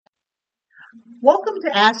Welcome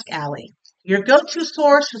to Ask Allie, your go-to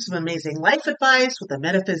source for some amazing life advice with a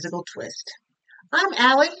metaphysical twist. I'm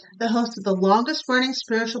Allie, the host of the longest-running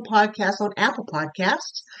spiritual podcast on Apple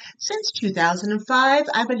Podcasts. Since 2005,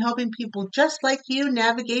 I've been helping people just like you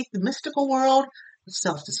navigate the mystical world of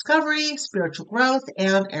self-discovery, spiritual growth,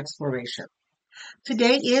 and exploration.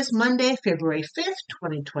 Today is Monday, February 5th,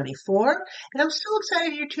 2024, and I'm so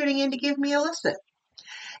excited you're tuning in to give me a listen.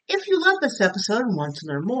 If you love this episode and want to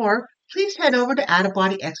learn more, please head over to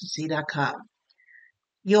outofbodyecstasy.com.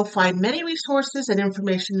 You'll find many resources and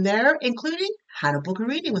information there, including how to book a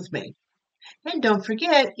reading with me. And don't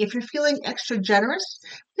forget, if you're feeling extra generous,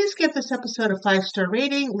 please give this episode a 5-star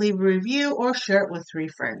rating, leave a review, or share it with 3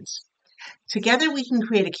 friends. Together, we can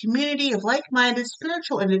create a community of like-minded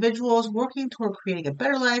spiritual individuals working toward creating a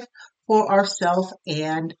better life for ourselves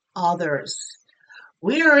and others.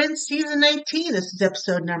 We are in season 19. This is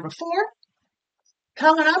episode number 4.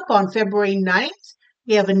 Coming up on February 9th,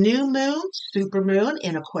 we have a new moon, supermoon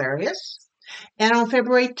in Aquarius. And on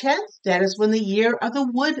February 10th, that is when the year of the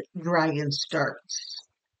wood dragon starts.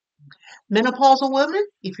 Menopausal women,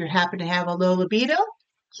 if you happen to have a low libido,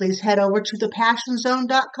 please head over to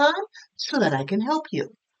thepassionzone.com so that I can help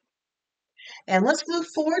you. And let's move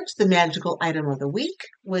forward to the magical item of the week,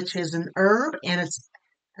 which is an herb, and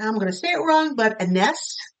I'm going to say it wrong, but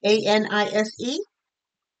anise, A-N-I-S-E.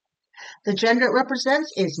 The gender it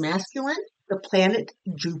represents is masculine, the planet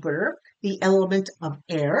Jupiter, the element of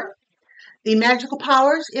air. The magical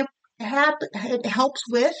powers it helps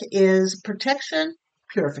with is protection,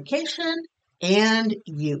 purification, and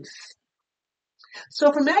youth.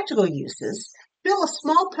 So for magical uses, fill a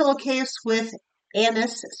small pillowcase with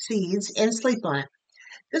anise seeds and sleep on it.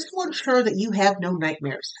 This will ensure that you have no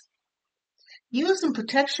nightmares. Use in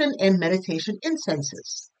protection and meditation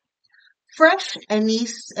incenses. Fresh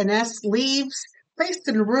anise leaves placed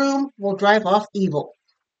in a room will drive off evil,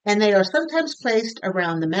 and they are sometimes placed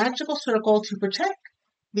around the magical circle to protect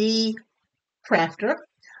the crafter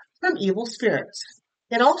from evil spirits.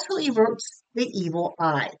 It also averts the evil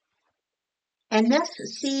eye. Anise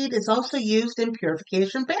seed is also used in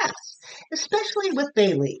purification baths, especially with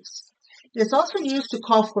bay leaves. It is also used to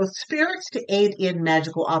call forth spirits to aid in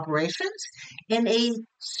magical operations, and a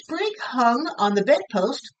sprig hung on the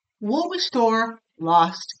bedpost will restore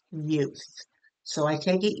lost youth. So I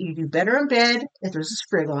take it you do better in bed if there's a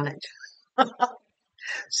sprig on it.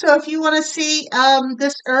 So if you want to see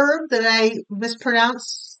this herb that I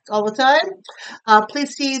mispronounce all the time,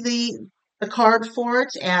 please see the card for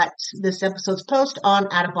it at this episode's post on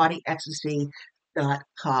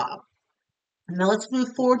outofbodyecstasy.com. Now let's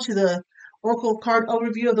move forward to the Oracle card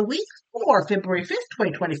overview of the week for February 5th,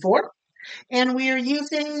 2024. And we are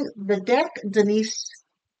using the deck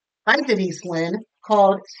by Denise Linn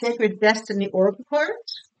called Sacred Destiny Oracle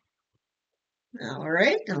cards. All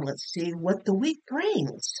right, now let's see what the week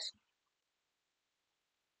brings.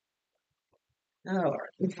 All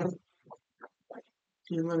right,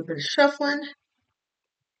 do a little bit of shuffling.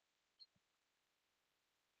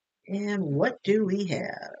 And what do we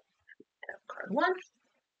have? Card 1,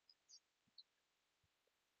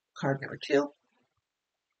 card number 2,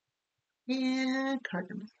 and card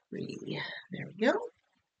number 3. There we go.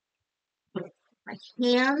 My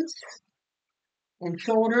hands and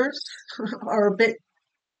shoulders are a bit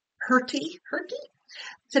hurty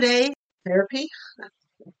today. Therapy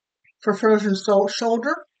for frozen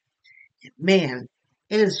shoulder. Man,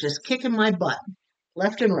 it is just kicking my butt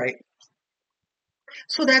left and right.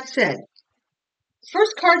 So that said,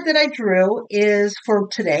 first card that I drew is for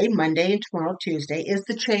today, Monday, and tomorrow, Tuesday, is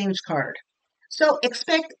the change card. So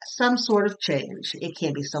expect some sort of change. It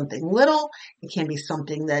can be something little. It can be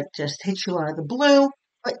something that just hits you out of the blue.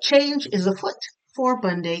 But change is afoot for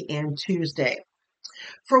Monday and Tuesday.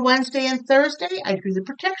 For Wednesday and Thursday, I drew the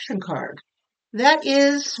protection card. That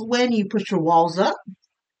is when you put your walls up.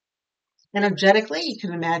 Energetically, you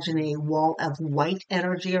can imagine a wall of white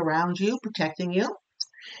energy around you, protecting you.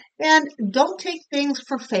 And don't take things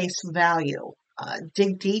for face value.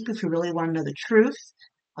 Dig deep if you really want to know the truth.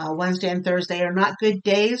 Wednesday and Thursday are not good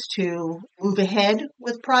days to move ahead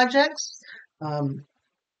with projects.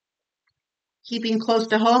 Keeping close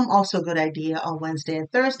to home, also a good idea on Wednesday and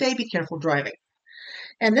Thursday. Be careful driving.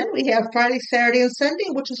 And then we have Friday, Saturday, and Sunday,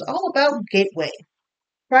 which is all about gateway.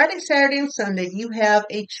 Friday, Saturday, and Sunday, you have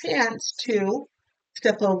a chance to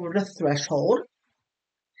step over the threshold,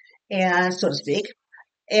 and so to speak,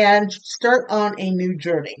 and start on a new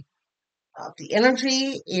journey. The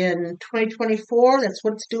energy in 2024, that's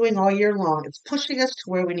what it's doing all year long. It's pushing us to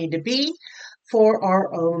where we need to be for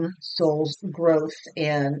our own soul's growth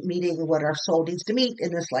and meeting what our soul needs to meet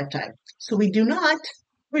in this lifetime. So we do not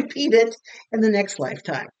repeat it in the next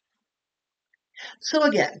lifetime. So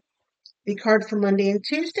again, the card for Monday and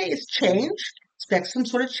Tuesday is change. Expect some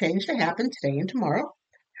sort of change to happen today and tomorrow.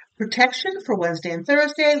 Protection for Wednesday and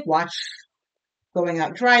Thursday. Watch going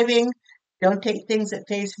out driving. Don't take things at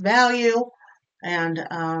face value. And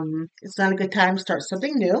it's not a good time to start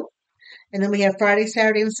something new. And then we have Friday,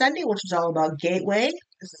 Saturday, and Sunday, which is all about gateway.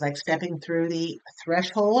 This is like stepping through the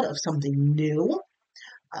threshold of something new,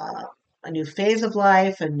 a new phase of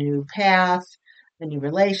life, a new path, a new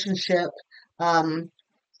relationship. Now,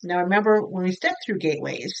 remember, when we step through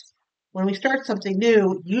gateways, when we start something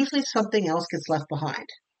new, usually something else gets left behind.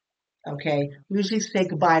 Okay? We usually say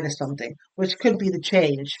goodbye to something, which could be the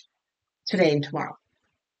change today and tomorrow.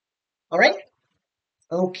 All right?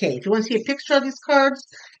 Okay, if you want to see a picture of these cards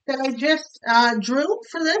that I just drew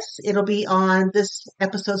for this, it'll be on this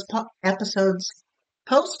episode's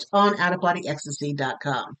post on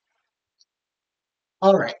outofbodyecstasy.com.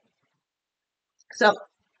 All right, so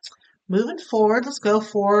moving forward, let's go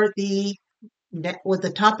for with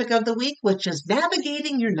the topic of the week, which is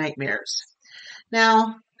navigating your nightmares.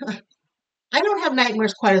 Now, I don't have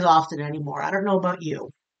nightmares quite as often anymore. I don't know about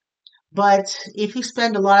you. But if you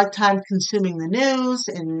spend a lot of time consuming the news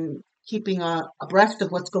and keeping abreast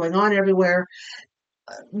of what's going on everywhere,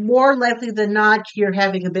 more likely than not, you're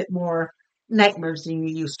having a bit more nightmares than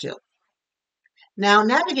you used to. Now,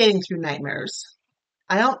 navigating through nightmares,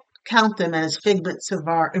 I don't count them as figments of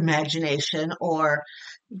our imagination or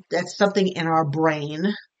that's something in our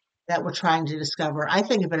brain that we're trying to discover. I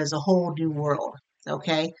think of it as a whole new world,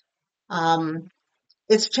 okay?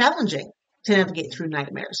 It's challenging to navigate through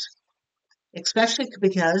nightmares. Especially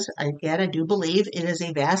because, again, I do believe it is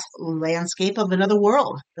a vast landscape of another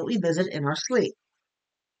world that we visit in our sleep.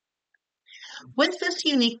 With this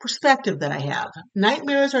unique perspective that I have,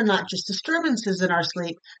 nightmares are not just disturbances in our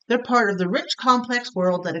sleep, they're part of the rich, complex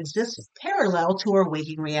world that exists parallel to our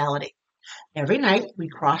waking reality. Every night, we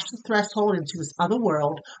cross the threshold into this other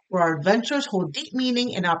world where our adventures hold deep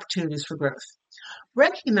meaning and opportunities for growth.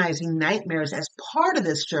 Recognizing nightmares as part of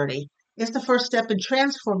this journey is the first step in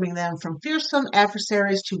transforming them from fearsome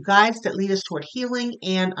adversaries to guides that lead us toward healing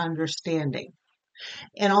and understanding.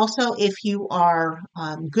 And also, if you are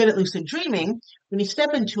good at lucid dreaming, when you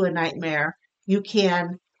step into a nightmare, you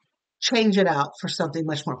can change it out for something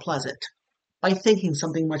much more pleasant by thinking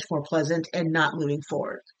something much more pleasant and not moving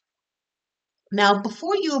forward. Now,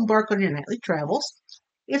 before you embark on your nightly travels,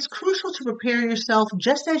 it's crucial to prepare yourself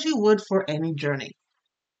just as you would for any journey.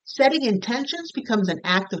 Setting intentions becomes an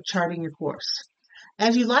act of charting your course.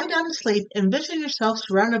 As you lie down to sleep, envision yourself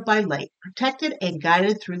surrounded by light, protected and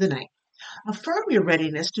guided through the night. Affirm your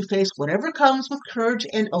readiness to face whatever comes with courage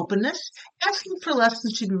and openness, asking for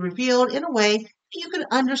lessons to be revealed in a way that you can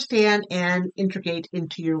understand and integrate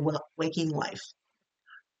into your waking life.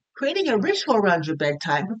 Creating a ritual around your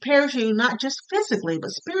bedtime prepares you not just physically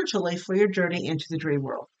but spiritually for your journey into the dream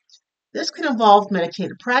world. This can involve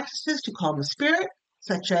meditative practices to calm the spirit,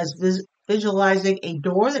 such as visualizing a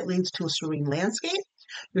door that leads to a serene landscape,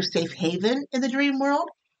 your safe haven in the dream world.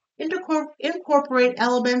 Incorporate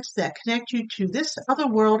elements that connect you to this other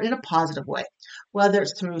world in a positive way, whether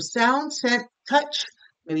it's through sound, scent, touch,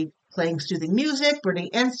 maybe playing soothing music, burning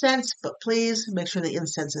incense, but please make sure the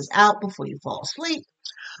incense is out before you fall asleep,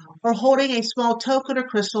 or holding a small token or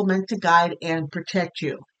crystal meant to guide and protect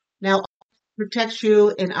you. Now, protects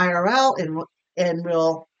you in IRL, in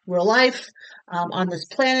real life on this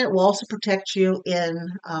planet, will also protect you in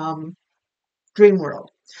dream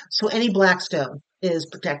world. So any black stone is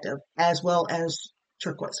protective, as well as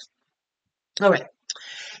turquoise. All right.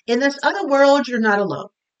 In this other world, you're not alone.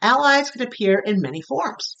 Allies can appear in many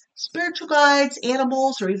forms. Spiritual guides,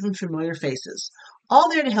 animals, or even familiar faces. All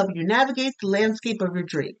there to help you navigate the landscape of your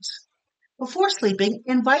dreams. Before sleeping,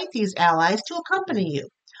 invite these allies to accompany you,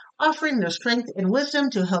 offering their strength and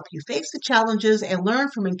wisdom to help you face the challenges and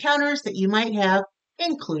learn from encounters that you might have,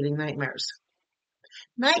 including nightmares.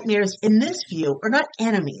 Nightmares, in this view, are not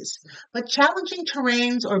enemies, but challenging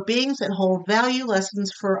terrains or beings that hold value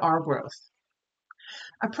lessons for our growth.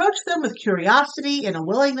 Approach them with curiosity and a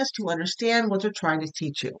willingness to understand what they're trying to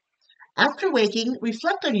teach you. After waking,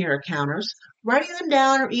 reflect on your encounters, writing them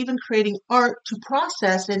down or even creating art to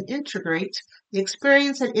process and integrate the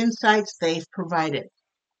experience and insights they've provided.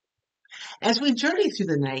 As we journey through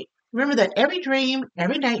the night, remember that every dream,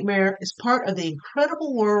 every nightmare is part of the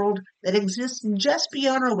incredible world that exists just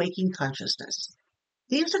beyond our waking consciousness.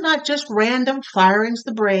 These are not just random firings of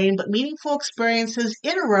the brain, but meaningful experiences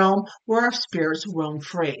in a realm where our spirits roam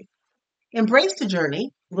free. Embrace the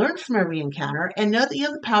journey, learn from every encounter, and know that you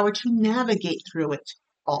have the power to navigate through it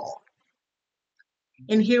all.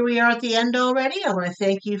 And here we are at the end already. I want to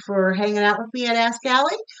thank you for hanging out with me at Ask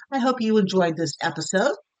Allie. I hope you enjoyed this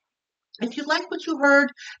episode. If you like what you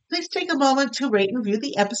heard, please take a moment to rate and review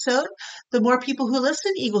the episode. The more people who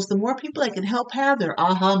listen equals the more people I can help have their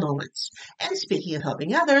aha moments. And speaking of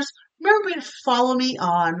helping others, remember to follow me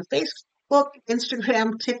on Facebook,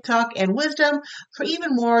 Instagram, TikTok, and Wisdom for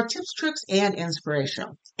even more tips, tricks, and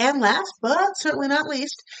inspiration. And last but certainly not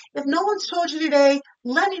least, if no one's told you today,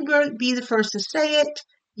 let me be the first to say it.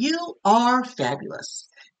 You are fabulous.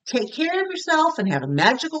 Take care of yourself and have a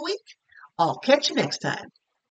magical week. I'll catch you next time.